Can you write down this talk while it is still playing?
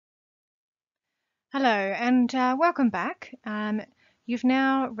Hello and welcome back. You've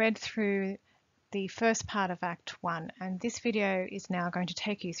now read through the first part of Act 1 and this video is now going to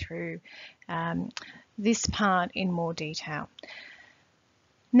take you through this part in more detail.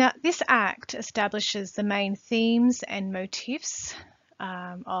 Now this Act establishes the main themes and motifs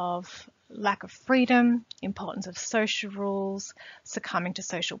of lack of freedom, importance of social rules, succumbing to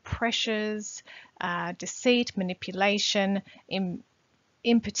social pressures, deceit, manipulation.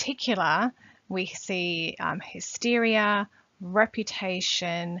 In particular, we see hysteria,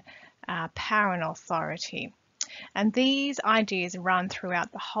 reputation, power and authority. And these ideas run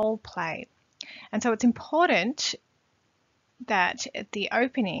throughout the whole play. And so it's important that the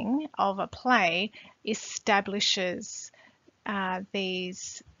opening of a play establishes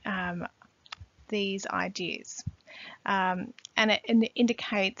these ideas and it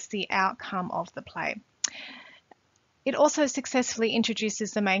indicates the outcome of the play. It also successfully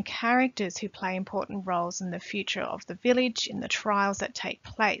introduces the main characters who play important roles in the future of the village, in the trials that take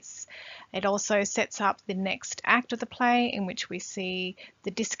place. It also sets up the next act of the play, in which we see the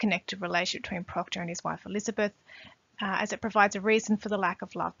disconnected relationship between Proctor and his wife Elizabeth, as it provides a reason for the lack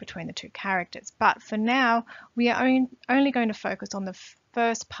of love between the two characters. But for now, we are only going to focus on the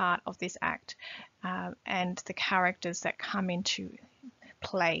first part of this act and the characters that come into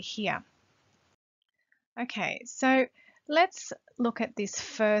play here. Okay, so let's look at this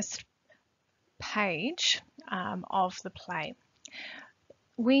first page of the play.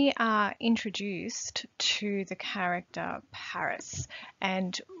 We are introduced to the character Paris,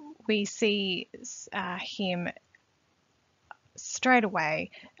 and we see him straight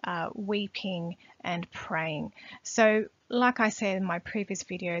away weeping and praying. So, like I said in my previous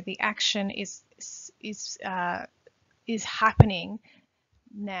video, the action is happening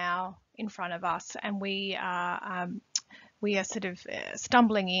now in front of us, and we are sort of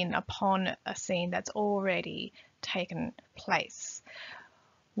stumbling in upon a scene that's already taken place.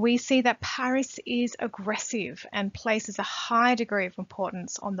 We see that Paris is aggressive and places a high degree of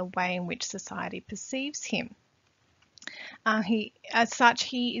importance on the way in which society perceives him. As such,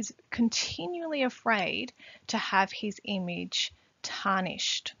 he is continually afraid to have his image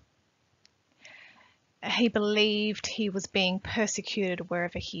tarnished. He believed he was being persecuted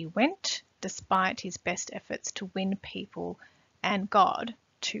wherever he went, despite his best efforts to win people and God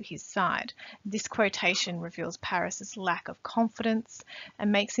to his side. This quotation reveals Paris's lack of confidence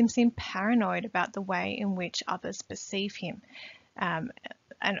and makes him seem paranoid about the way in which others perceive him. And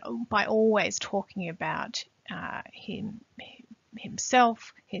by always talking about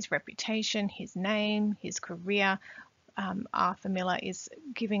himself, his reputation, his name, his career, Arthur Miller is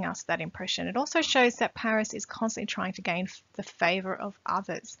giving us that impression. It also shows that Paris is constantly trying to gain the favour of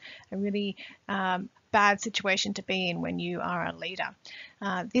others, a really bad situation to be in when you are a leader.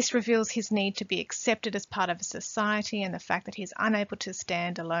 This reveals his need to be accepted as part of a society and the fact that he's unable to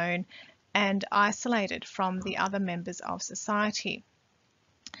stand alone and isolated from the other members of society.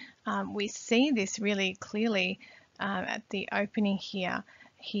 We see this really clearly at the opening here.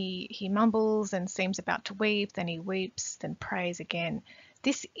 He mumbles and seems about to weep, then he weeps, then prays again.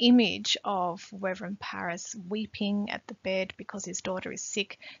 This image of Reverend Paris weeping at the bed because his daughter is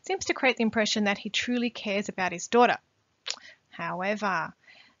sick seems to create the impression that he truly cares about his daughter. However,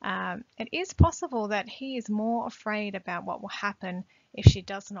 it is possible that he is more afraid about what will happen if she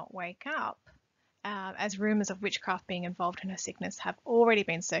does not wake up, as rumours of witchcraft being involved in her sickness have already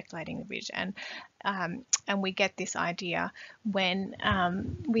been circulating the village, and we get this idea when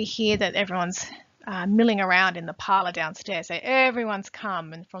we hear that everyone's milling around in the parlour downstairs. So everyone's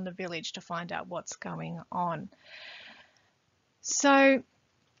come and from the village to find out what's going on. So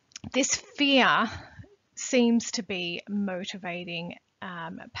this fear seems to be motivating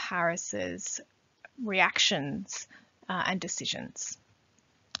Paris's reactions and decisions.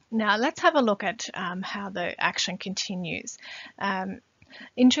 Now let's have a look at how the action continues.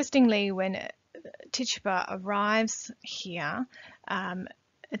 Interestingly, when Tituba arrives here,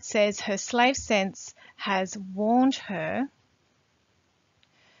 it says her slave sense has warned her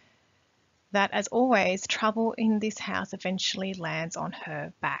that, as always, trouble in this house eventually lands on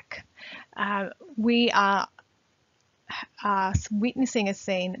her back. We are witnessing a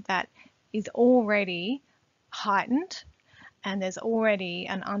scene that is already heightened, and there's already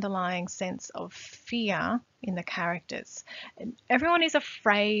an underlying sense of fear in the characters. Everyone is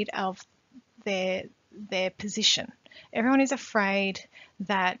afraid of their position. Everyone is afraid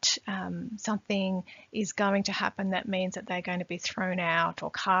that something is going to happen that means that they're going to be thrown out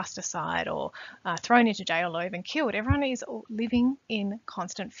or cast aside or thrown into jail or even killed. Everyone is living in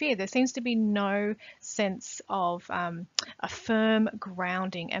constant fear. There seems to be no sense of a firm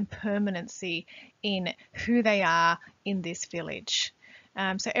grounding and permanency in who they are in this village.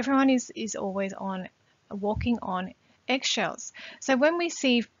 So everyone is always walking on eggshells. So when we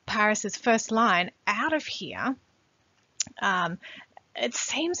see Paris's first line, out of here, it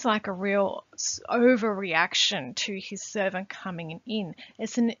seems like a real overreaction to his servant coming in.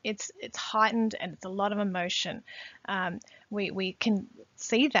 It's heightened and it's a lot of emotion. We can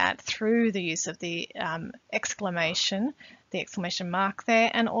see that through the use of the exclamation mark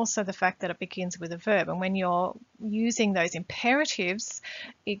there, and also the fact that it begins with a verb. And when you're using those imperatives,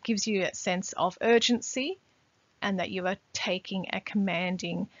 it gives you a sense of urgency and that you are taking a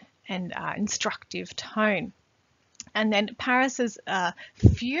commanding and instructive tone. And then Paris's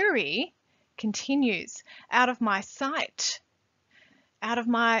fury continues, out of my sight,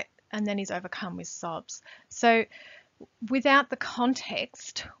 and then he's overcome with sobs. So without the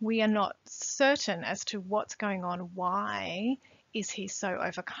context, we are not certain as to what's going on. Why is he so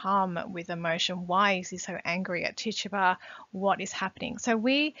overcome with emotion? Why is he so angry at Tituba? What is happening? So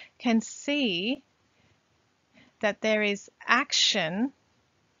we can see that there is action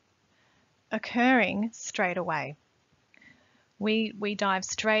occurring straight away. We dive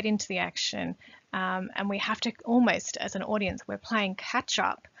straight into the action, and we have to almost, as an audience, we're playing catch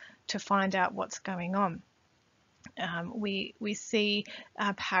up to find out what's going on. We see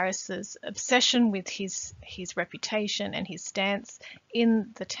Paris's obsession with his reputation and his stance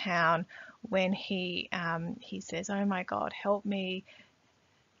in the town when he says, "Oh my God, help me,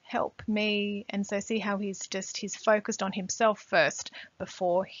 help me." And so see how he's focused on himself first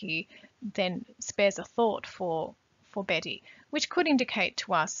before he then spares a thought for Betty, which could indicate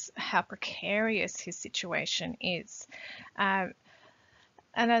to us how precarious his situation is. And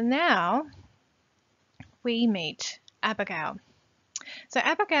then now we meet Abigail. So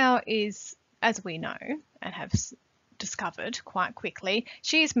Abigail is, as we know and have discovered quite quickly,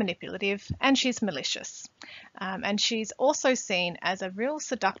 she is manipulative and she's malicious. And she's also seen as a real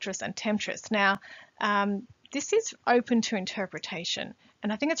seductress and temptress. Now, this is open to interpretation,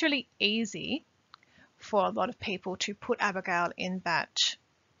 and I think it's really easy for a lot of people to put Abigail in that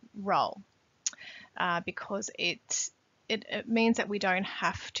role because it means that we don't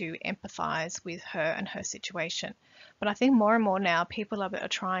have to empathize with her and her situation. But I think more and more now people are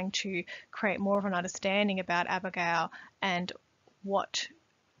trying to create more of an understanding about Abigail and what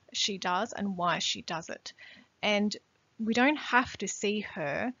she does and why she does it. And we don't have to see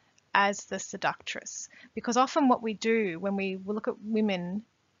her as the seductress, because often what we do when we look at women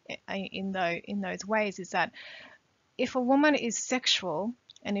in those ways is that if a woman is sexual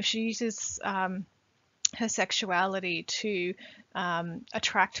and if she uses her sexuality to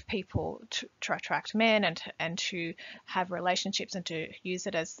attract people, to attract men and to have relationships and to use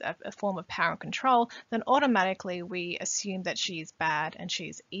it as a form of power and control, then automatically we assume that she is bad and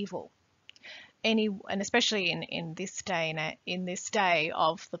she's evil. And especially in this day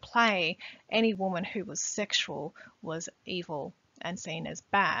of the play, any woman who was sexual was evil and seen as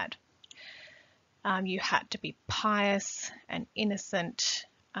bad. You had to be pious and innocent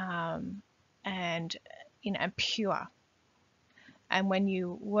and pure. And when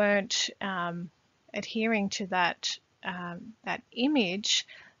you weren't adhering to that image,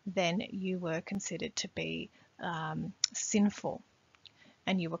 then you were considered to be sinful,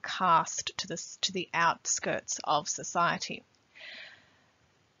 and you were cast to the outskirts of society.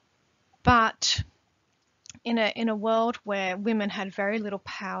 But in a world where women had very little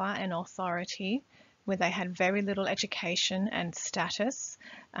power and authority, where they had very little education and status,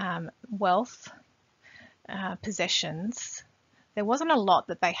 wealth, possessions, there wasn't a lot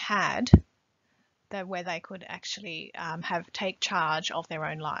that they had where they could actually take charge of their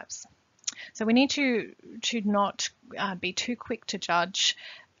own lives. So we need to not be too quick to judge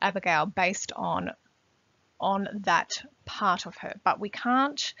Abigail based on that part of her, but we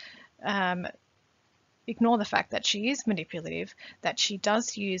can't ignore the fact that she is manipulative, that she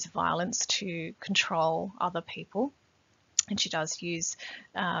does use violence to control other people, and she does use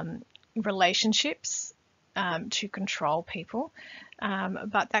relationships to control people.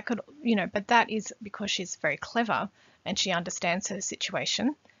 But that is because she's very clever and she understands her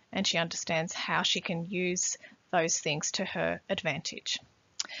situation and she understands how she can use those things to her advantage.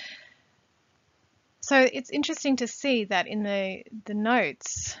 So it's interesting to see that in the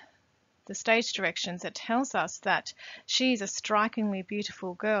notes, the stage directions, it tells us that she's a strikingly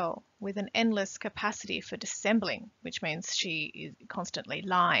beautiful girl with an endless capacity for dissembling, which means she is constantly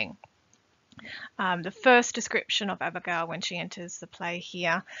lying. The first description of Abigail when she enters the play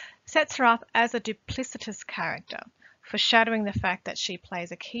here sets her up as a duplicitous character, foreshadowing the fact that she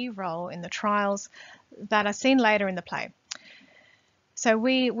plays a key role in the trials that are seen later in the play. So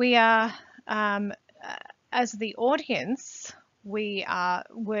we are, as the audience, we are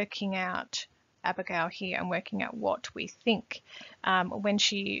working out Abigail here and working out what we think. When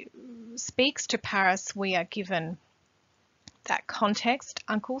she speaks to Paris, we are given that context,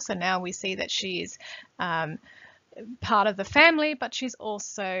 uncle. So now we see that she is part of the family, but she's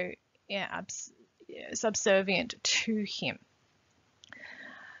also subservient to him.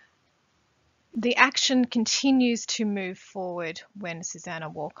 The action continues to move forward when Susanna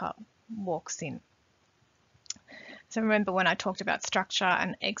walks in. So remember when I talked about structure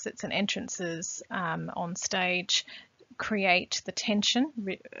and exits and entrances on stage create the tension,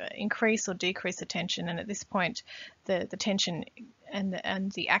 increase or decrease the tension, and at this point the tension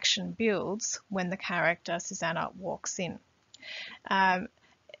and the action builds when the character Susanna walks in.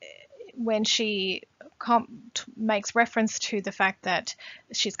 When she makes reference to the fact that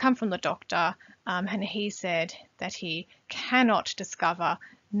she's come from the doctor and he said that he cannot discover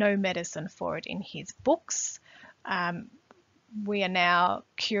no medicine for it in his books, we are now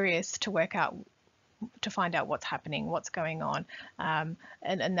curious to find out what's happening, what's going on,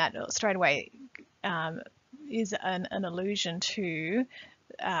 and that straight away is an allusion to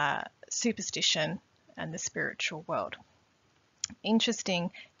superstition and the spiritual world.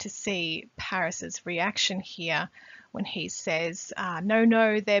 Interesting to see Paris's reaction here when he says,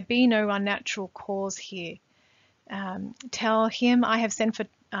 no, there be no unnatural cause here. Tell him I have sent for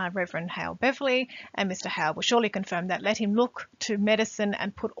Reverend Hale Beverley, and Mr. Hale will surely confirm that. Let him look to medicine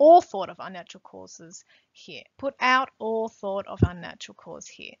and put all thought of unnatural causes here. Put out all thought of unnatural cause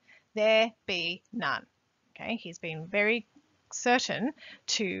here. There be none. Okay, he's been very certain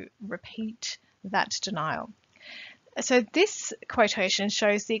to repeat that denial. So this quotation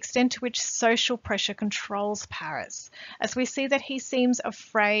shows the extent to which social pressure controls Paris, as we see that he seems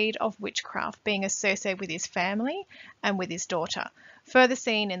afraid of witchcraft being associated with his family and with his daughter. Further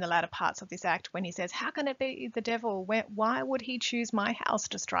seen in the latter parts of this act when he says, how can it be the devil? Why would he choose my house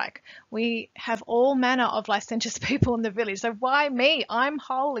to strike? We have all manner of licentious people in the village, so why me? I'm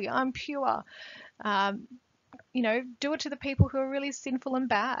holy, I'm pure. Do it to the people who are really sinful and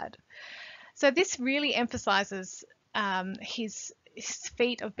bad. So this really emphasizes his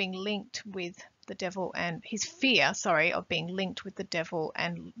feat of being linked with the devil, and his fear, of being linked with the devil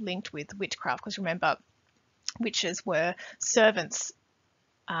and linked with witchcraft, because remember, witches were servants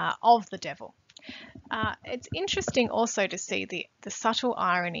of the devil. It's interesting also to see the subtle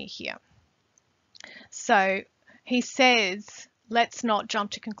irony here. So he says, let's not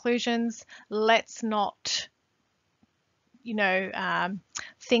jump to conclusions, let's not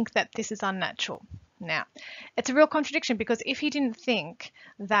think that this is unnatural. Now, it's a real contradiction, because if he didn't think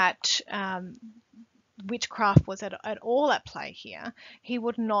that witchcraft was at all at play here, he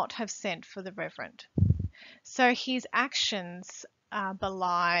would not have sent for the Reverend. So his actions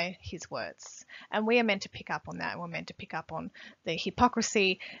belie his words, and we are meant to pick up on that. We're meant to pick up on the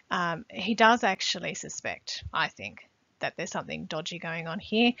hypocrisy. He does actually suspect, I think, that there's something dodgy going on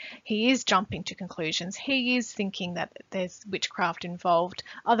here. He is jumping to conclusions. He is thinking that there's witchcraft involved.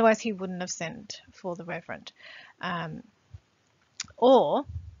 Otherwise, he wouldn't have sent for the Reverend. Or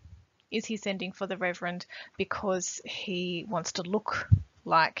is he sending for the Reverend because he wants to look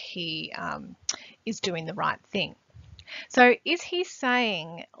like he is doing the right thing? So is he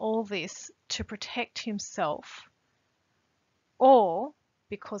saying all this to protect himself, or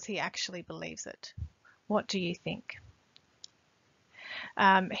because he actually believes it? What do you think?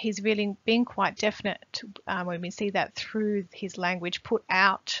 He's really been quite definite when we see that through his language. Put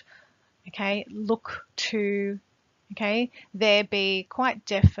out, okay, look to, okay, there be quite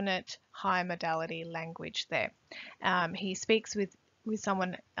definite high modality language there. He speaks with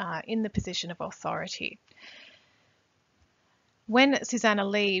someone in the position of authority. When Susanna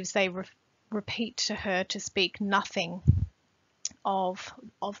leaves, they repeat to her to speak nothing of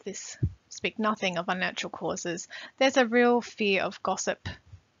this. Speak nothing of unnatural causes. There's a real fear of gossip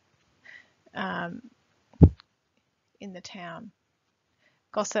in the town.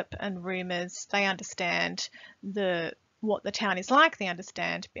 Gossip and rumours, they understand what the town is like. They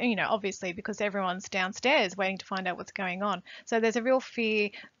understand, obviously, because everyone's downstairs waiting to find out what's going on. So there's a real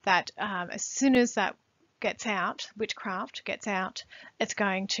fear that as soon as that gets out, witchcraft gets out, it's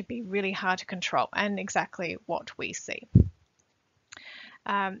going to be really hard to control, and exactly what we see.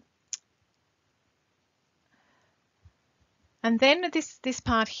 And then this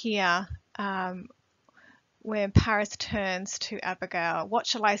part here, where Paris turns to Abigail, what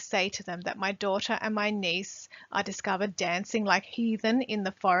shall I say to them, that my daughter and my niece are discovered dancing like heathen in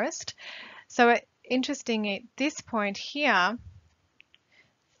the forest? So interesting, at this point here,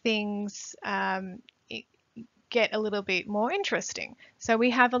 things get a little bit more interesting. So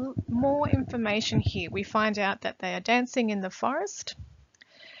we have more information here. We find out that they are dancing in the forest.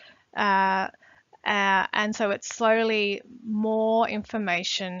 And so it's slowly more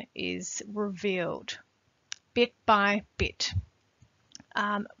information is revealed bit by bit.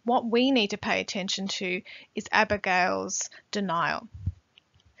 What we need to pay attention to is Abigail's denial.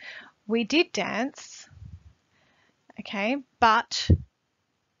 We did dance, okay, but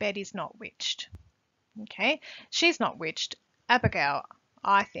Betty's not witched. Okay, she's not witched. Abigail,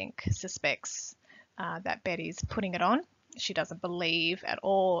 I think, suspects that Betty's putting it on. She doesn't believe at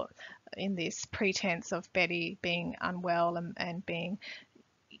all in this pretense of Betty being unwell and being,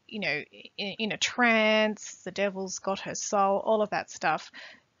 you know, in a trance. The devil's got her soul, all of that stuff.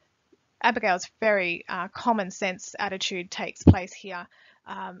 Abigail's very common sense attitude takes place here,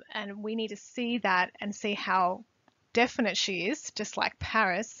 and we need to see that and see how definite she is, just like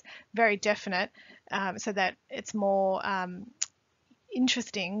Paris, very definite, so that it's more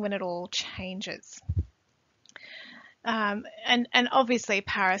interesting when it all changes. And obviously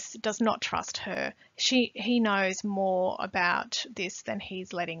Paris does not trust her. He knows more about this than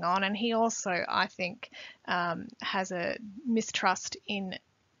he's letting on, and he also, I think, has a mistrust in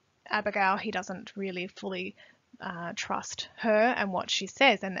Abigail. He doesn't really fully trust her and what she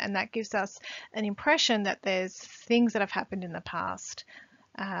says, and that gives us an impression that there's things that have happened in the past.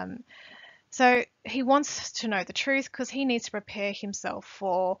 So he wants to know the truth because he needs to prepare himself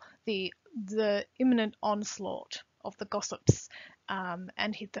for the imminent onslaught of the gossips and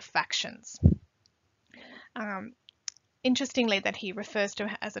the factions. Interestingly, that he refers to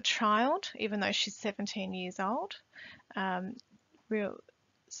her as a child, even though she's 17 years old. Real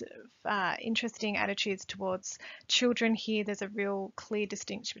interesting attitudes towards children here. There's a real clear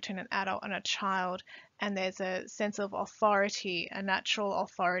distinction between an adult and a child, and there's a sense of authority, a natural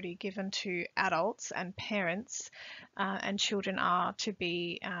authority given to adults and parents, and children are to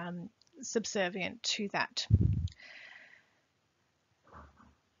be subservient to that.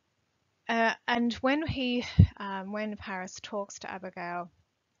 And when Paris talks to Abigail,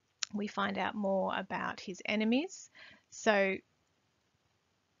 we find out more about his enemies. So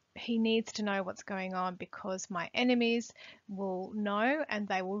he needs to know what's going on because my enemies will know and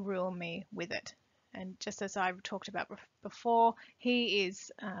they will rule me with it. And just as I talked about before, he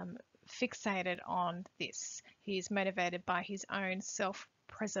is fixated on this. He is motivated by his own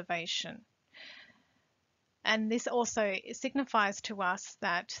self-preservation. And this also signifies to us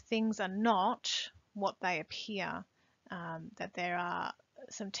that things are not what they appear, that there are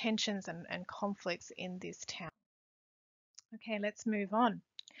some tensions and conflicts in this town. Okay, let's move on.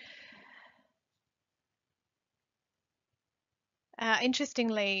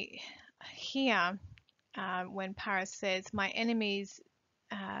 Interestingly, here, when Paris says, my enemies,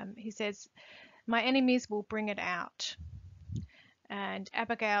 he says, my enemies will bring it out. And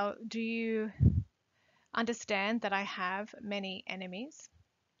Abigail, do you understand that I have many enemies?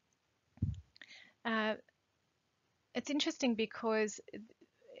 It's interesting because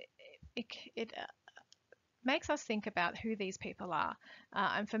it makes us think about who these people are.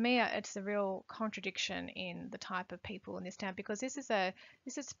 And for me, it's a real contradiction in the type of people in this town, because this is a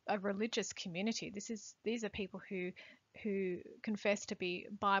religious community. These are people who confess to be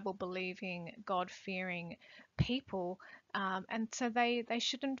Bible believing, God fearing people, and so they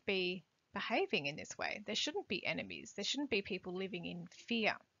shouldn't be behaving in this way. There shouldn't be enemies. There shouldn't be people living in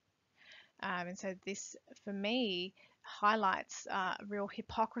fear. And so this, for me, highlights real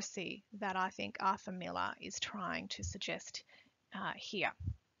hypocrisy that I think Arthur Miller is trying to suggest here.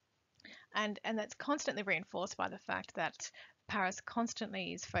 And that's constantly reinforced by the fact that Paris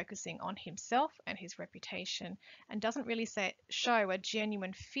constantly is focusing on himself and his reputation and doesn't really show a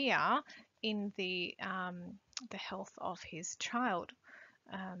genuine fear in the health of his child.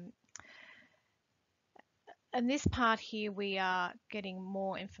 In this part here, we are getting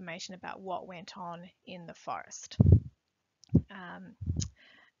more information about what went on in the forest.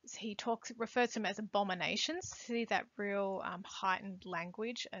 He refers to them as abominations. See that real heightened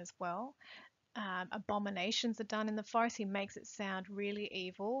language as well. Abominations are done in the forest. He makes it sound really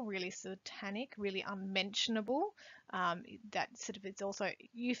evil, really satanic, really unmentionable. That sort of is also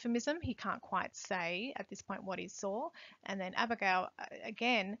euphemism. He can't quite say at this point what he saw. And then Abigail,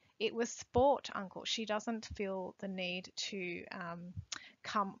 again, it was sport, uncle. She doesn't feel the need to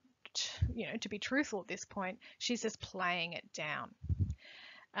come to be truthful at this point. She's just playing it down.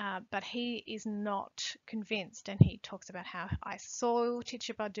 But he is not convinced, and he talks about how I saw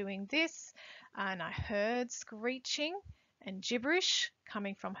Tituba doing this, and I heard screeching and gibberish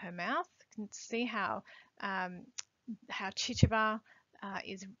coming from her mouth. You can see how Tituba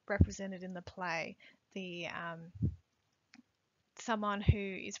is represented in the play. The someone who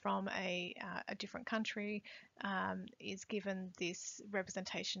is from a different country is given this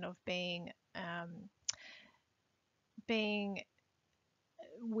representation of being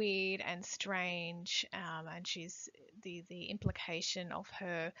weird and strange, and she's the implication of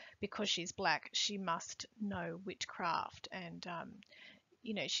her, because she's black, she must know witchcraft, and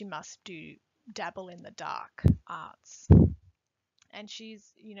she must dabble in the dark arts. And she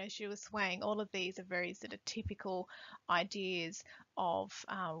was swaying. All of these are very sort of typical ideas of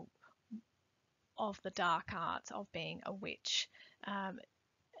the dark arts, of being a witch.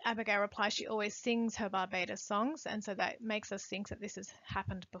 Abigail replies she always sings her Barbados songs, and so that makes us think that this has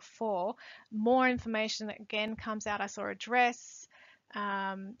happened before. More information again comes out. I saw a dress.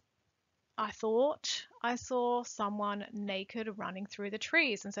 I thought I saw someone naked running through the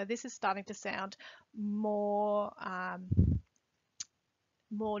trees, and so this is starting to sound more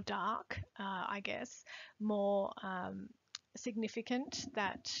dark, I guess, more significant,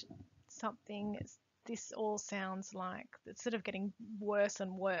 that this all sounds like it's sort of getting worse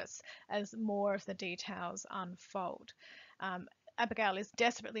and worse as more of the details unfold. Abigail is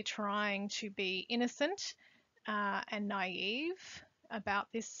desperately trying to be innocent and naive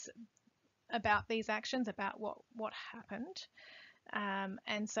about these actions, about what happened,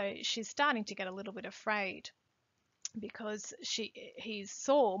 and so she's starting to get a little bit afraid, because he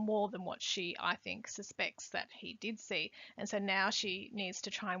saw more than what she, I think, suspects that he did see, and so now she needs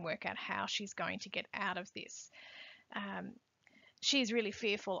to try and work out how she's going to get out of this. She's really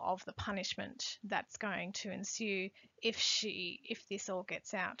fearful of the punishment that's going to ensue if this all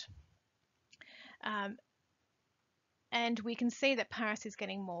gets out. And we can see that Paris is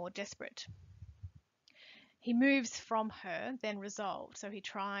getting more desperate. He moves from her, then resolved, so he's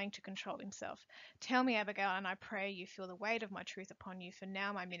trying to control himself. Tell me, Abigail, and I pray you feel the weight of my truth upon you, for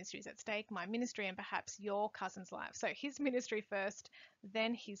now my ministry is at stake, my ministry and perhaps your cousin's life. So his ministry first,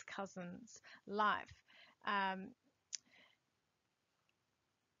 then his cousin's life.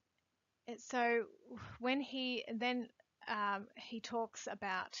 So when he talks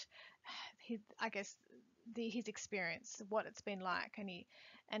about his experience, what it's been like,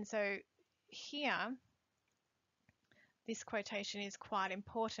 and so here, this quotation is quite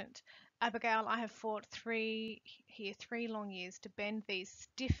important. Abigail, I have fought 3 long years to bend these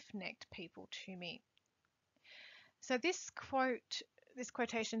stiff-necked people to me. So this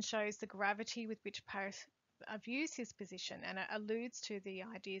quotation shows the gravity with which Paris views his position, and it alludes to the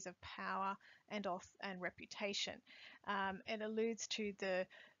ideas of power and reputation. It alludes to the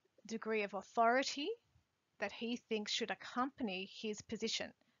degree of authority that he thinks should accompany his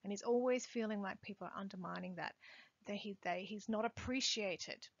position, and he's always feeling like people are undermining that. He's not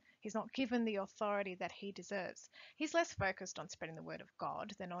appreciated. He's not given the authority that he deserves. He's less focused on spreading the word of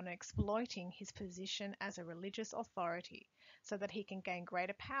God than on exploiting his position as a religious authority so that he can gain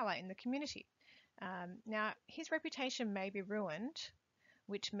greater power in the community. Now, his reputation may be ruined,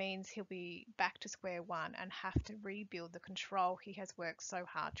 which means he'll be back to square one and have to rebuild the control he has worked so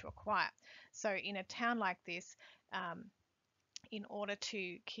hard to acquire. So in a town like this, in order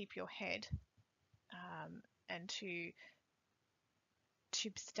to keep your head and to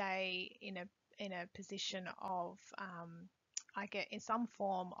stay in a position of in some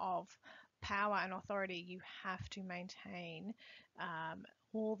form of power and authority, you have to maintain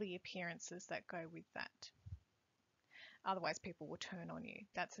all the appearances that go with that. Otherwise, people will turn on you.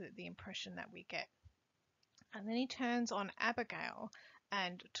 That's the impression that we get. And then he turns on Abigail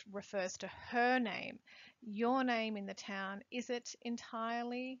and refers to her name. Your name in the town, is it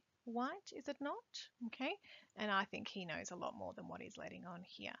entirely white? Is it not? Okay. And I think he knows a lot more than what he's letting on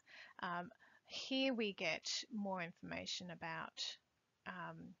here. Here we get more information about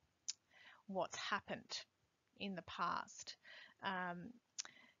what's happened in the past.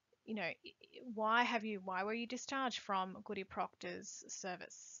 Why were you discharged from Goody Proctor's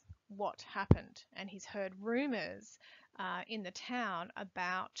service? What happened? And he's heard rumours in the town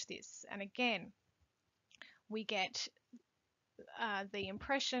about this. And again, we get the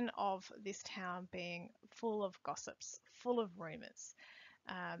impression of this town being full of gossips, full of rumours.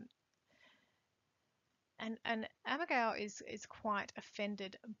 And Abigail is quite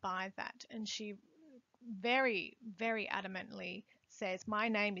offended by that, and she very, very adamantly says, my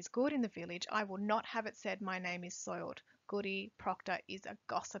name is good in the village. I will not have it said my name is soiled. Goody Proctor is a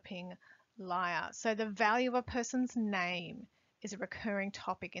gossiping liar. So the value of a person's name is a recurring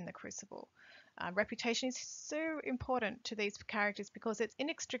topic in the Crucible. Reputation is so important to these characters because it's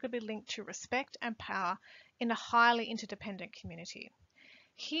inextricably linked to respect and power in a highly interdependent community.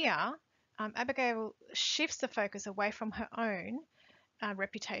 Here, Abigail shifts the focus away from her own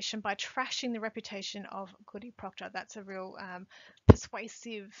reputation by trashing the reputation of Goody Proctor. That's a real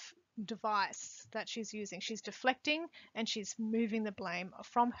persuasive device that she's using. She's deflecting and she's moving the blame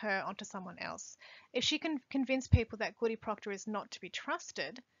from her onto someone else. If she can convince people that Goody Proctor is not to be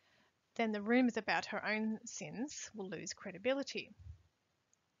trusted, then the rumours about her own sins will lose credibility.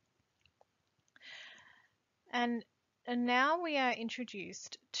 And now we are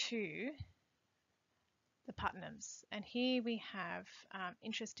introduced to the Putnams. And here we have,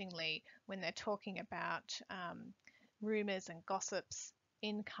 interestingly, when they're talking about rumours and gossips,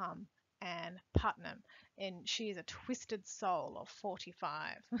 income, and Putnam. And she is a twisted soul of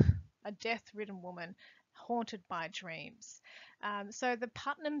 45, a death-ridden woman haunted by dreams. So the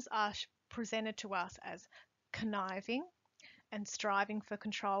Putnams are presented to us as conniving and striving for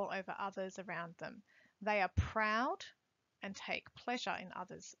control over others around them. They are proud and take pleasure in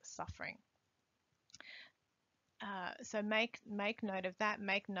others' suffering. So make note of that.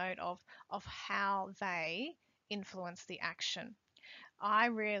 Make note of how they influence the action. I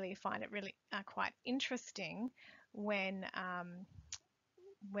really find it really quite interesting when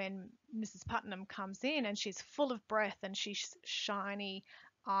Mrs. Putnam comes in and she's full of breath and she's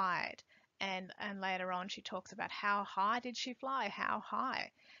shiny-eyed, and later on she talks about how high did she fly? How high?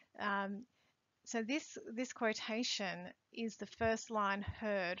 So this quotation is the first line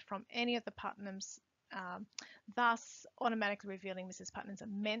heard from any of the Putnams, thus automatically revealing Mrs. Putnam's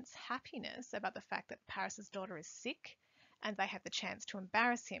immense happiness about the fact that Paris's daughter is sick and they have the chance to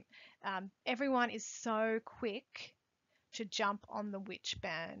embarrass him. Everyone is so quick to jump on the witch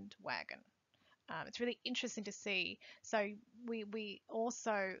bandwagon. It's really interesting to see. So we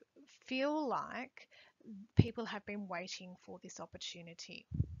also feel like people have been waiting for this opportunity.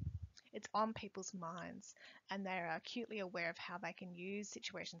 It's on people's minds, and they are acutely aware of how they can use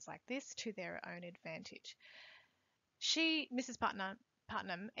situations like this to their own advantage. Mrs. Putnam,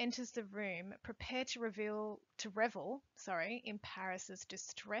 enters the room prepared to revel in Paris's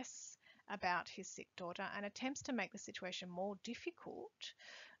distress about his sick daughter, and attempts to make the situation more difficult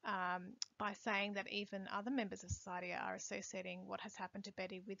by saying that even other members of society are associating what has happened to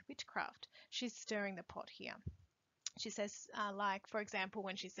Betty with witchcraft. She's stirring the pot here. She says, like, for example,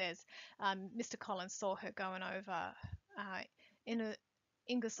 when she says Mr. Collins saw her going over in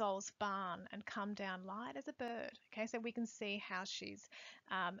Ingersoll's barn and come down light as a bird. Okay, so we can see how she's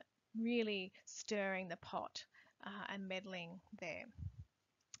really stirring the pot and meddling there.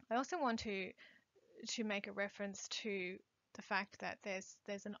 I also want to make a reference to the fact that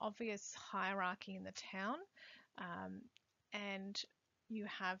there's an obvious hierarchy in the town, and you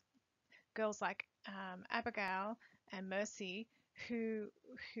have girls like Abigail and Mercy who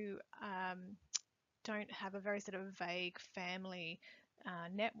don't have a very sort of vague family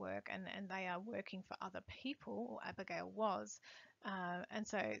network, and they are working for other people, or Abigail was, and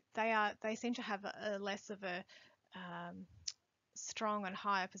so they seem to have a less of a strong and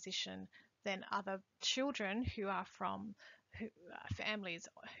higher position than other children who are from families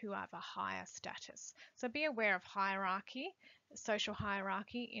who have a higher status. So be aware of hierarchy, social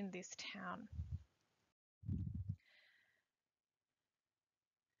hierarchy in this town.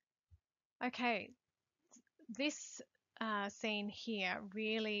 Okay, this scene here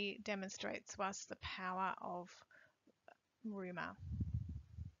really demonstrates to us the power of rumour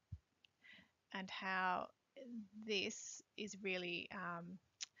and how this is really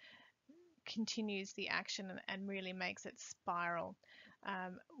continues the action and really makes it spiral.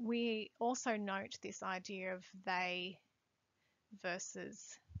 We also note this idea of they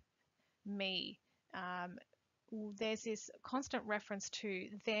versus me. There's this constant reference to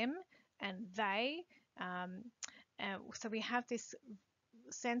them and they. So we have this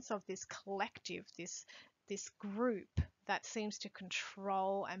sense of this collective, this group that seems to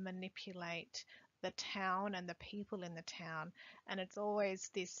control and manipulate the town and the people in the town, and it's always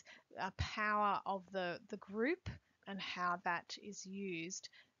this power of the group and how that is used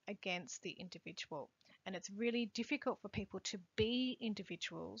against the individual. And it's really difficult for people to be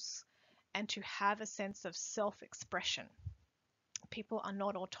individuals and to have a sense of self-expression. People are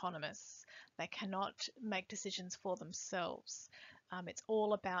not autonomous. They cannot make decisions for themselves. It's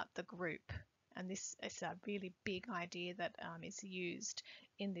all about the group. And this is a really big idea that is used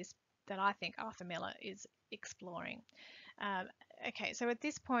in this, that I think Arthur Miller is exploring. Okay, so at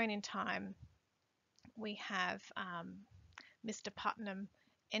this point in time, we have Mr. Putnam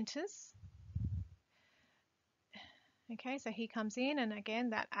enters. Okay, so he comes in, and again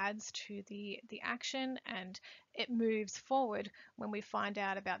that adds to the action, and it moves forward when we find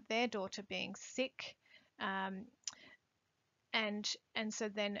out about their daughter being sick, and so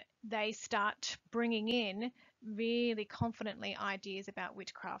then they start bringing in really confidently ideas about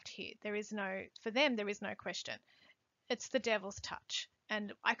witchcraft here. For them there is no question. It's the devil's touch,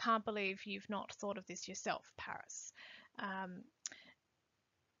 and I can't believe you've not thought of this yourself, Paris.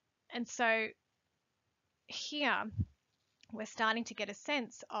 And so here we're starting to get a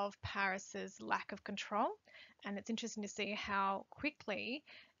sense of Paris's lack of control, and it's interesting to see how quickly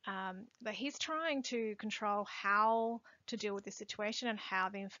that he's trying to control how to deal with this situation and how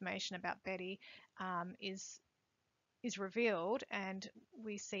the information about Betty is revealed, and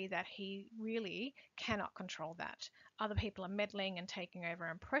we see that he really cannot control that. Other people are meddling and taking over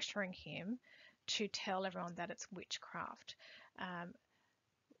and pressuring him to tell everyone that it's witchcraft.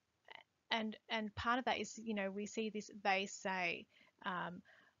 And part of that is, we see this, they say,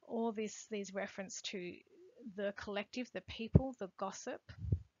 all these reference to the collective, the people, the gossip.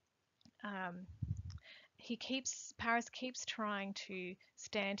 Paris keeps trying to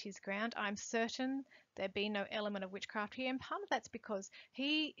stand his ground. I'm certain there be no element of witchcraft here, and part of that's because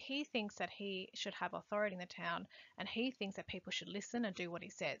he thinks that he should have authority in the town, and he thinks that people should listen and do what he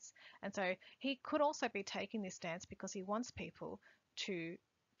says. And so he could also be taking this stance because he wants people to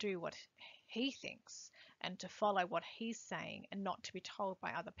do what he thinks and to follow what he's saying, and not to be told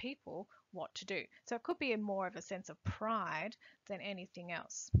by other people what to do. So it could be more of a sense of pride than anything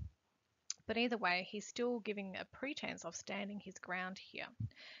else. But either way, he's still giving a pretense of standing his ground here.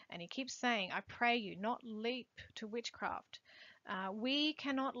 And he keeps saying, I pray you not leap to witchcraft. We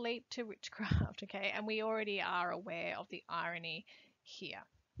cannot leap to witchcraft, okay? And we already are aware of the irony here,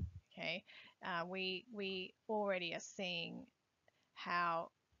 okay? We already are seeing how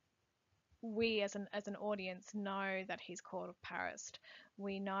we as an audience know that he's called Paris.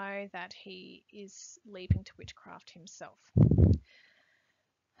 We know that he is leaping to witchcraft himself.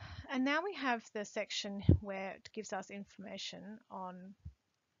 And now we have the section where it gives us information on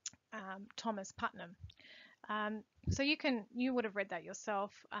Thomas Putnam. So you would have read that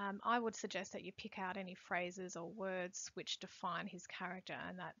yourself. I would suggest that you pick out any phrases or words which define his character,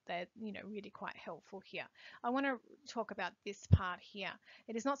 and that they're really quite helpful here. I want to talk about this part here.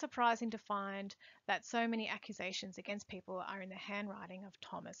 It is not surprising to find that so many accusations against people are in the handwriting of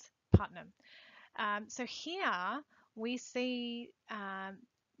Thomas Putnam. So here we see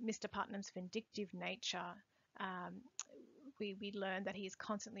Mr. Putnam's vindictive nature. We learn that he is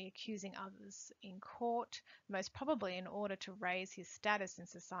constantly accusing others in court, most probably in order to raise his status in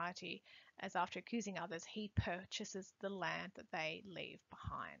society, as after accusing others, he purchases the land that they leave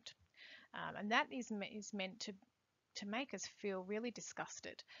behind. And that is meant to make us feel really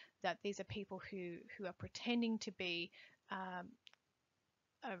disgusted that these are people who are pretending to be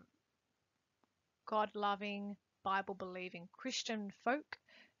a God-loving, Bible-believing Christian folk,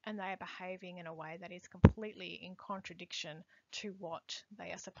 and they are behaving in a way that is completely in contradiction to what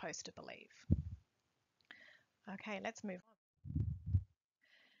they are supposed to believe. Okay, let's move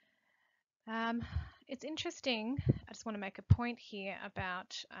on. It's interesting, I just want to make a point here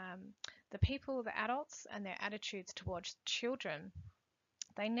about the people, the adults, and their attitudes towards children.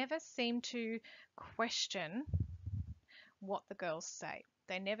 They never seem to question what the girls say.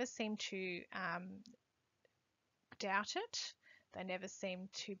 They never seem to doubt it. They never seem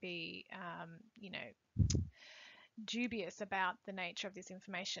to be, dubious about the nature of this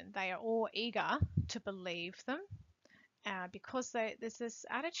information. They are all eager to believe them because there's this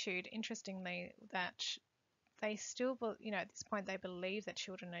attitude, interestingly, that they still, at this point, they believe that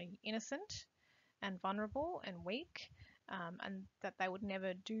children are innocent and vulnerable and weak, and that they would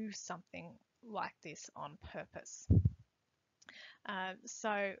never do something like this on purpose.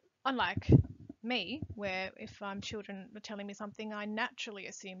 So unlike me, where if children are telling me something, I naturally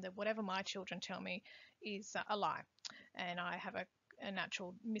assume that whatever my children tell me is a lie, and I have a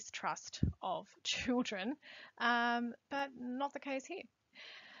natural mistrust of children, but not the case here.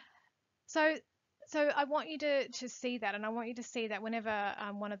 So I want you to see that, and I want you to see that whenever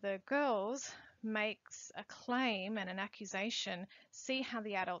one of the girls makes a claim and an accusation, see how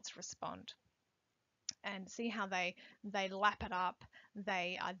the adults respond. And see how they lap it up.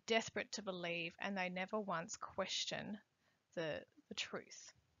 They are desperate to believe, and they never once question the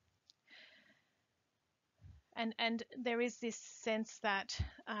truth. And there is this sense that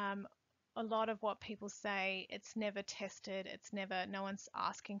a lot of what people say, it's never tested, no one's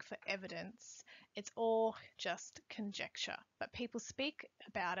asking for evidence, it's all just conjecture, but people speak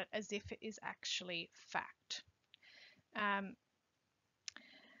about it as if it is actually fact. Um,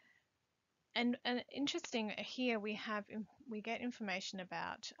 and interesting here we get information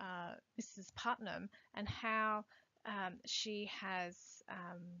about Mrs. Putnam and how she has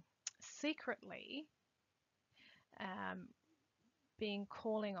secretly um, been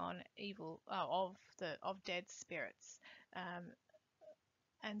calling on evil of dead spirits, um,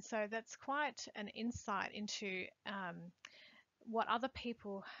 and so that's quite an insight into what other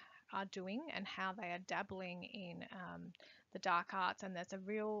people are doing and how they are dabbling in the dark arts, and there's a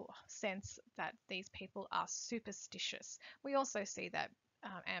real sense that these people are superstitious. We also see that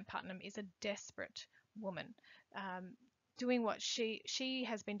Anne Putnam is a desperate woman, doing what she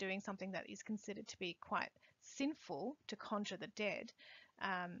has been doing something that is considered to be quite sinful, to conjure the dead,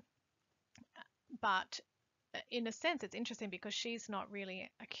 um, but in a sense it's interesting because she's not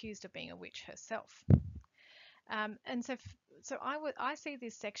really accused of being a witch herself. And so I see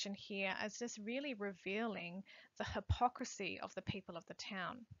this section here as just really revealing the hypocrisy of the people of the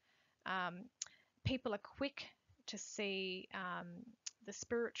town. Um, People are quick to see the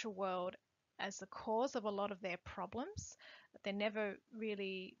spiritual world as the cause of a lot of their problems. They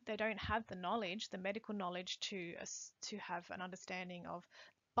don't have the knowledge, the medical knowledge to have an understanding of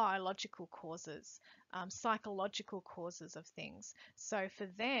biological causes, psychological causes of things. So for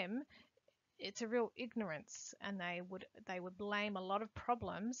them, it's a real ignorance, and they would blame a lot of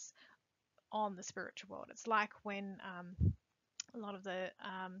problems on the spiritual world. It's like when a lot of the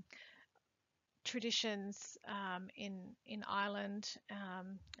traditions in Ireland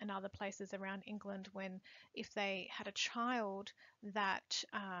and other places around England, when if they had a child that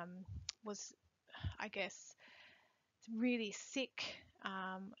was, I guess, really sick,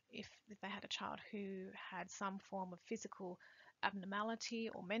 if they had a child who had some form of physical abnormality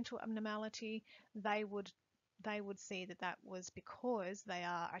or mental abnormality, they would see that that was because they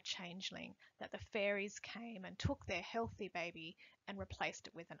are a changeling, that the fairies came and took their healthy baby and replaced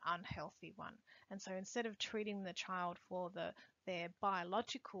it with an unhealthy one. And so instead of treating the child for their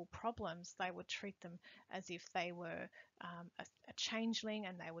biological problems, they would treat them as if they were a changeling,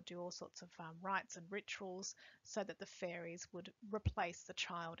 and they would do all sorts of rites and rituals so that the fairies would replace the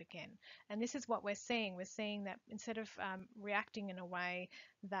child again. And this is what we're seeing. We're seeing that instead of reacting in a way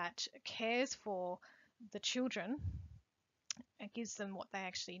that cares for the children and gives them what they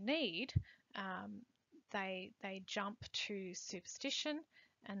actually need, they jump to superstition,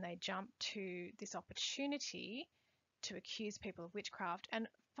 and they jump to this opportunity to accuse people of witchcraft. And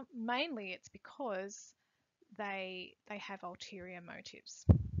mainly it's because they have ulterior motives.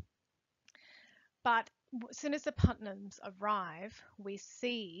 But as soon as the Putnams arrive, we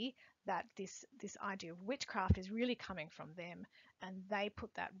see that this idea of witchcraft is really coming from them, and they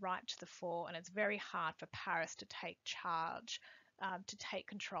put that right to the fore. And it's very hard for Paris to take charge, to take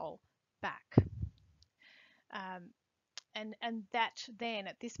control back. And that then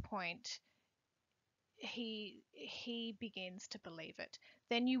at this point he begins to believe it.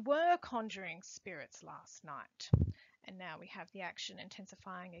 Then you were conjuring spirits last night, and now we have the action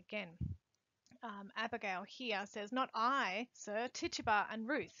intensifying again. Abigail here says, "Not I, sir, Tituba and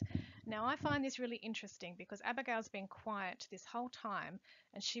Ruth." Now I find this really interesting because Abigail's been quiet this whole time,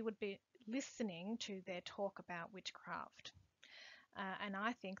 and she would be listening to their talk about witchcraft. And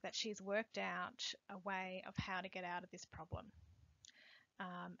I think that she's worked out a way of how to get out of this problem.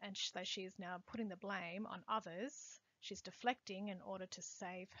 And so she is now putting the blame on others. She's deflecting in order to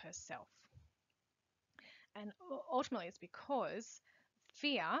save herself. And ultimately it's because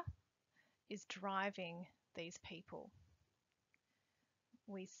fear is driving these people.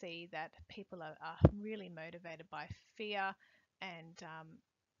 We see that people are really motivated by fear and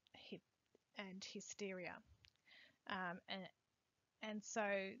hysteria, and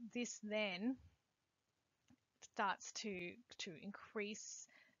so this then starts to increase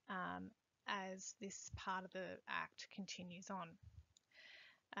as this part of the act continues on.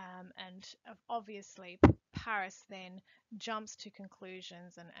 And obviously Paris then jumps to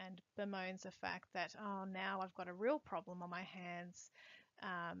conclusions and bemoans the fact that, oh, now I've got a real problem on my hands.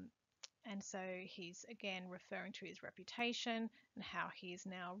 And so he's again referring to his reputation and how he is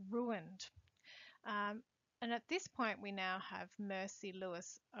now ruined. And at this point we now have Mercy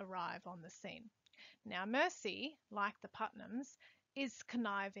Lewis arrive on the scene. Now Mercy, like the Putnams, is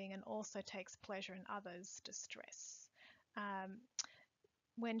conniving and also takes pleasure in others' distress.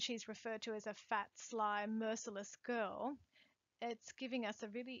 When she's referred to as a fat, sly, merciless girl, it's giving us a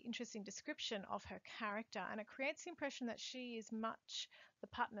really interesting description of her character, and it creates the impression that she is much the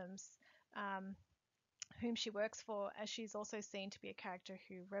Putnams whom she works for, as she's also seen to be a character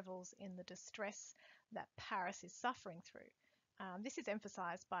who revels in the distress that Paris is suffering through. This is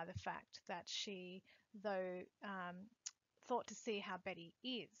emphasized by the fact that she, though thought to see how Betty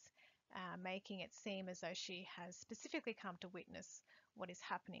is, making it seem as though she has specifically come to witness what is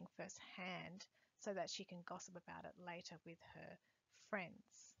happening firsthand so that she can gossip about it later with her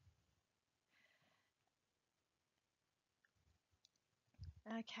friends.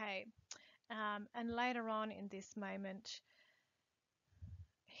 Okay, and later on in this moment,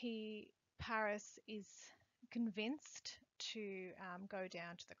 Paris is convinced to go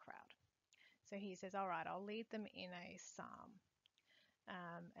down to the crowd. So he says, "All right, I'll lead them in a psalm."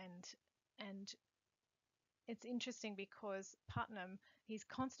 And it's interesting because Putnam, he's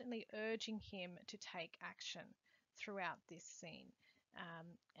constantly urging him to take action throughout this scene,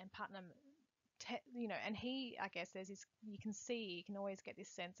 and Putnam, and he, I guess, you can always get this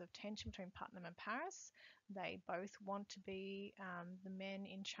sense of tension between Putnam and Paris. They both want to be the men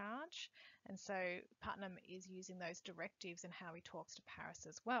in charge, and so Putnam is using those directives in how he talks to Paris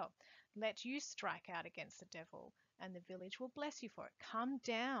as well. Let you strike out against the devil, and the village will bless you for it. Come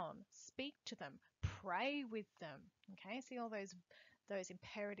down, speak to them, pray with them. Okay, see all those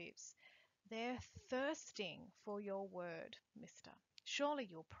imperatives. They're thirsting for your word, mister. Surely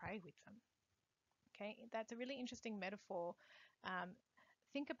you'll pray with them. Okay, that's a really interesting metaphor.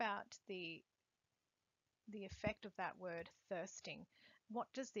 Think about the effect of that word thirsting. What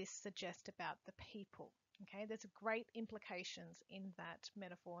does this suggest about the people? Okay, there's great implications in that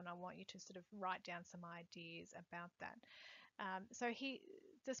metaphor, and I want you to sort of write down some ideas about that. So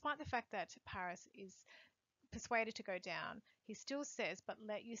despite the fact that Paris is persuaded to go down, he still says, "But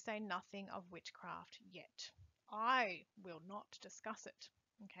let you say nothing of witchcraft yet. I will not discuss it."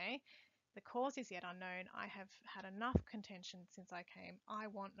 Okay, the cause is yet unknown. I have had enough contention since I came. I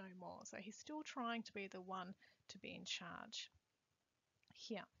want no more. So he's still trying to be the one to be in charge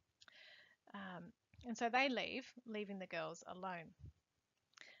here. And so they leave, leaving the girls alone.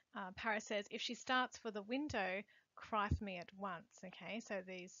 Paris says, "If she starts for the window, cry for me at once." Okay, so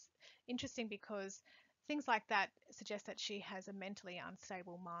these interesting because things like that suggest that she has a mentally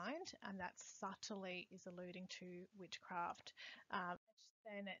unstable mind, and that subtly is alluding to witchcraft.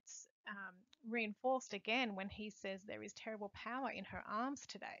 Then it's reinforced again when he says there is terrible power in her arms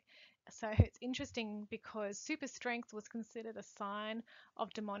today. So it's interesting because super strength was considered a sign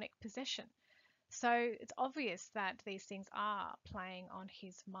of demonic possession. So it's obvious that these things are playing on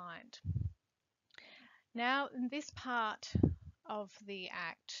his mind. Now, in this part of the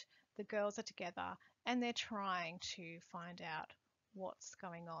act, the girls are together and they're trying to find out what's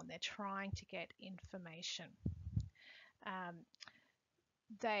going on. They're trying to get information.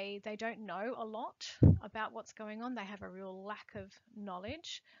 They don't know a lot about what's going on. They have a real lack of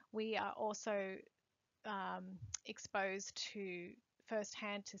knowledge. We are also exposed to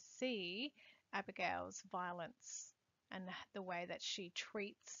firsthand to see Abigail's violence and the way that she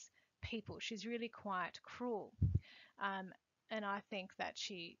treats people. She's really quite cruel. And I think that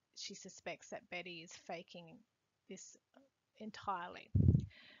she suspects that Betty is faking this entirely.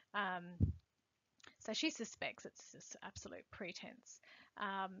 So she suspects it's just absolute pretense.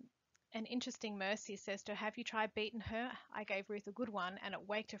 An interesting Mercy says to her, "Have you tried beating her? I gave Ruth a good one and it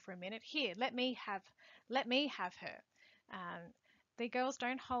waked her for a minute. Here, let me have her." The girls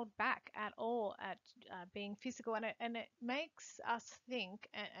don't hold back at all at being physical, and it makes us think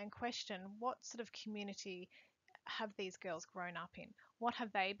and question what sort of community have these girls grown up in? What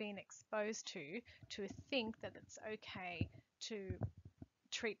have they been exposed to think that it's okay to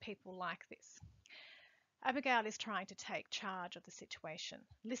treat people like this? Abigail is trying to take charge of the situation.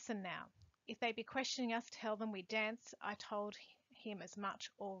 "Listen now. If they be questioning us, tell them we danced. I told him as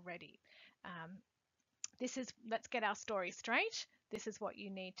much already. Let's get our story straight. This is what you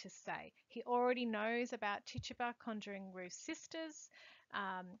need to say. He already knows about Tituba conjuring Ruth's sisters."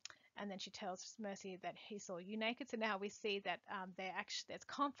 And then she tells Mercy that he saw you naked. So now we see that there's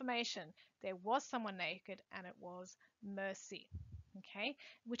confirmation there was someone naked, and it was Mercy. Okay,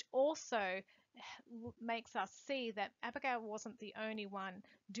 which also makes us see that Abigail wasn't the only one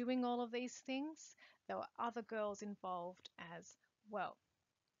doing all of these things. There were other girls involved as well.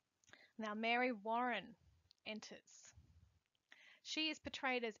 Now Mary Warren enters. She is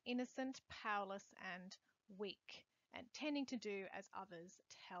portrayed as innocent, powerless, and weak, and tending to do as others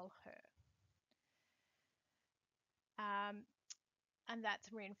tell her. And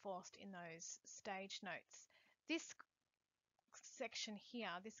that's reinforced in those stage notes. This section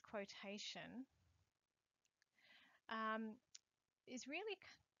here, this quotation, is really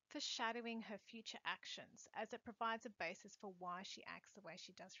foreshadowing her future actions as it provides a basis for why she acts the way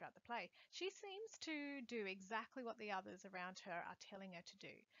she does throughout the play. She seems to do exactly what the others around her are telling her to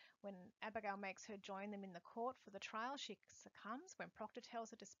do. When Abigail makes her join them in the court for the trial, she succumbs. When Proctor tells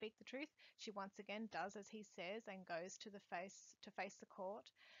her to speak the truth, she once again does as he says and goes to face the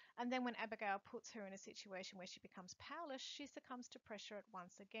court. And then when Abigail puts her in a situation where she becomes powerless, she succumbs to pressure at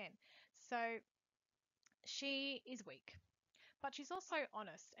once again. So she is weak. But she's also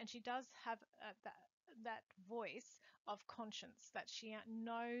honest, and she does have that voice of conscience that she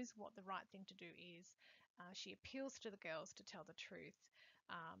knows what the right thing to do is. She appeals to the girls to tell the truth,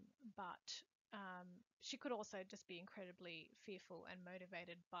 but she could also just be incredibly fearful and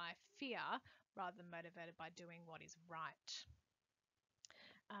motivated by fear rather than motivated by doing what is right.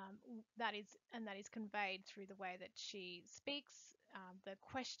 That is conveyed through the way that she speaks, the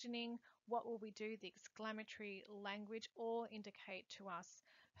questioning, what will we do, the exclamatory language all indicate to us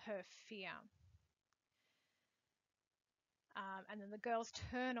her fear. And then the girls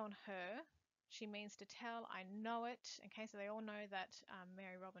turn on her. She means to tell, I know it. Okay, so they all know that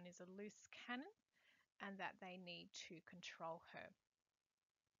Mary Robin is a loose cannon and that they need to control her.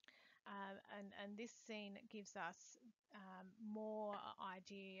 And this scene gives us more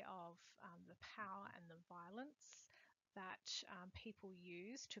idea of the power and the violence that people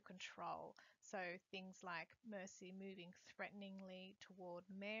use to control. So things like Mercy moving threateningly toward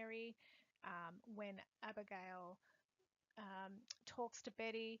Mary. When Abigail talks to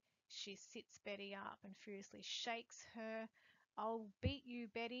Betty, she sits Betty up and furiously shakes her. I'll beat you,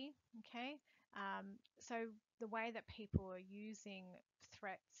 Betty. Okay. So the way that people are using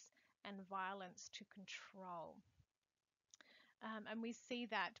threats and violence to control. And we see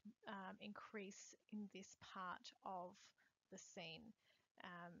that increase in this part of the scene.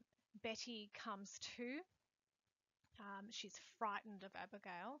 Betty comes to. She's frightened of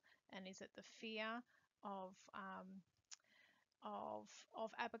Abigail, and is it the fear of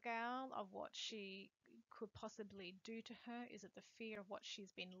Abigail, of what she could possibly do to her? Is it the fear of what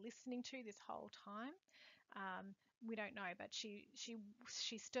she's been listening to this whole time? We don't know, but she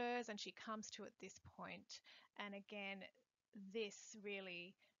stirs and she comes to at this point. And again, this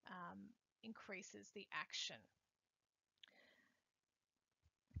really increases the action.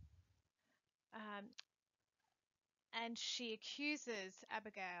 And she accuses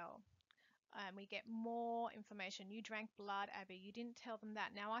Abigail. We get more information. You drank blood, Abby. You didn't tell them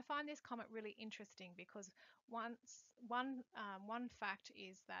that. Now, I find this comment really interesting because one fact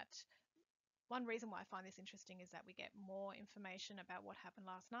is that one reason why I find this interesting is that we get more information about what happened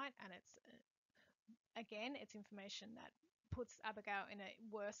last night, and it's information that puts Abigail in a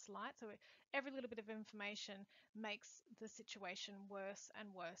worse light. So every little bit of information makes the situation worse and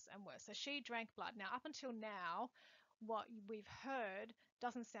worse and worse. So she drank blood. Now, up until now, what we've heard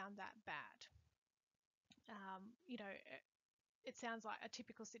doesn't sound that bad. It sounds like a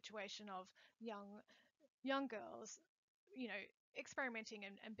typical situation of young girls, experimenting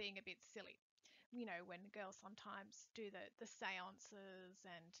and being a bit silly. When girls sometimes do the seances,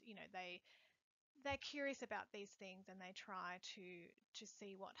 and they're curious about these things and they try to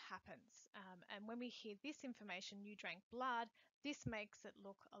see what happens. And when we hear this information, you drank blood, this makes it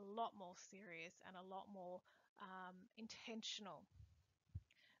look a lot more serious and a lot more intentional,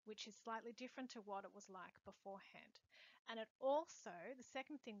 which is slightly different to what it was like beforehand. And it also, the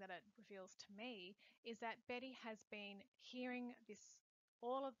second thing that it reveals to me is that Betty has been hearing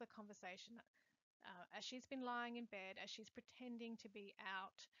all of the conversation as she's been lying in bed, as she's pretending to be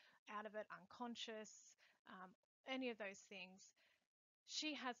out of it, unconscious, any of those things.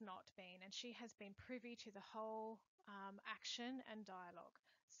 She has not been, and she has been privy to the whole action and dialogue.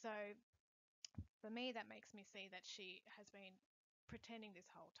 So for me, that makes me see that she has been pretending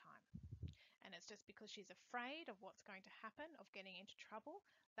this whole time. And it's just because she's afraid of what's going to happen, of getting into trouble,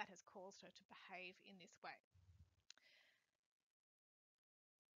 that has caused her to behave in this way.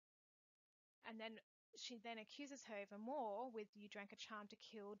 And then she then accuses her even more with, you drank a charm to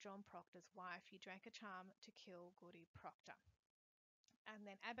kill John Proctor's wife, you drank a charm to kill Goody Proctor. And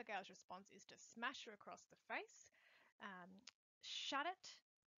then Abigail's response is to smash her across the face. Shut it.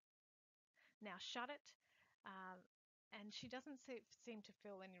 Now shut it. And she doesn't seem to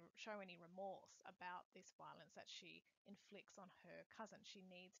show any remorse about this violence that she inflicts on her cousin. She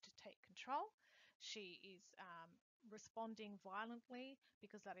needs to take control. She is responding violently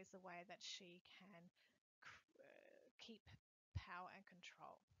because that is the way that she can keep power and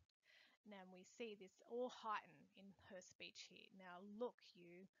control. Now we see this all heighten in her speech here. Now look,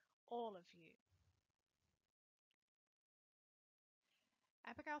 you, all of you.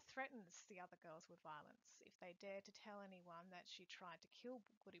 Abigail threatens the other girls with violence if they dare to tell anyone that she tried to kill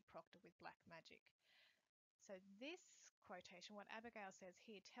Goody Proctor with black magic. So this quotation, what Abigail says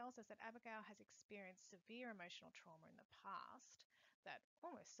here, tells us that Abigail has experienced severe emotional trauma in the past that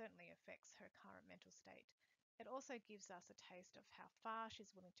almost certainly affects her current mental state. It also gives us a taste of how far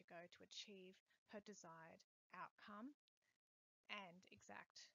she's willing to go to achieve her desired outcome and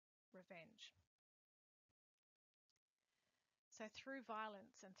exact revenge. So through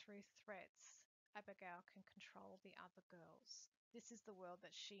violence and through threats, Abigail can control the other girls. This is the world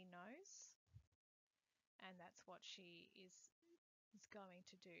that she knows, and that's what she is going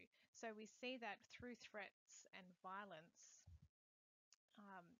to do. So we see that through threats and violence,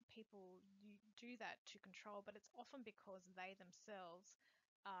 people do that to control, but it's often because they themselves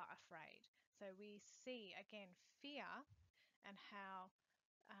are afraid. So we see again fear and how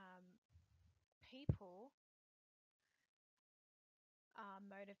people are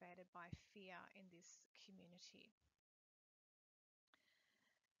motivated by fear in this community.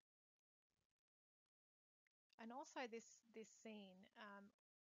 And also this scene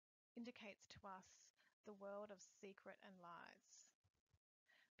indicates to us the world of secret and lies.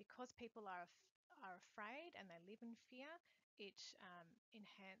 Because people are afraid and they live in fear, it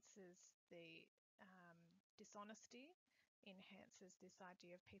enhances the dishonesty, enhances this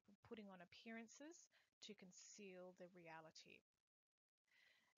idea of people putting on appearances to conceal the reality.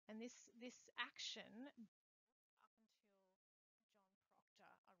 And this action up until John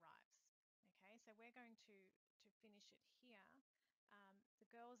Proctor arrives. Okay, so we're going to finish it here. The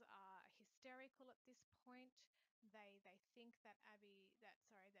girls are hysterical at this point. They think that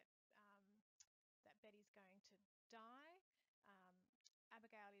that Betty's going to die.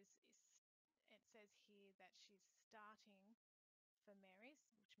 Abigail is it says here that she's starting for Mary's,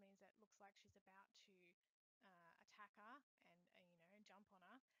 which means that it looks like she's about to attack her and jump on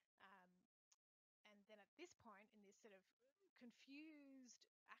her. And then at this point, in this sort of confused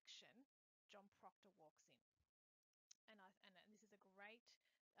action, John Proctor walks in. And this is a great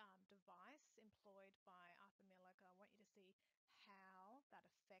device employed by Arthur Miller. I want you to see how that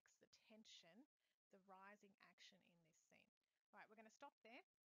affects the tension, the rising action in this scene. All right, we're going to stop there.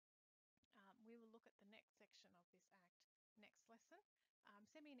 We will look at the next section of this act next lesson.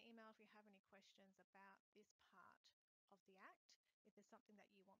 Send me an email if you have any questions about this part of the act. If there's something that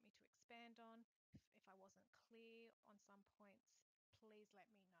you want me to expand on, if I wasn't clear on some points, please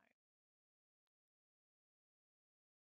let me know.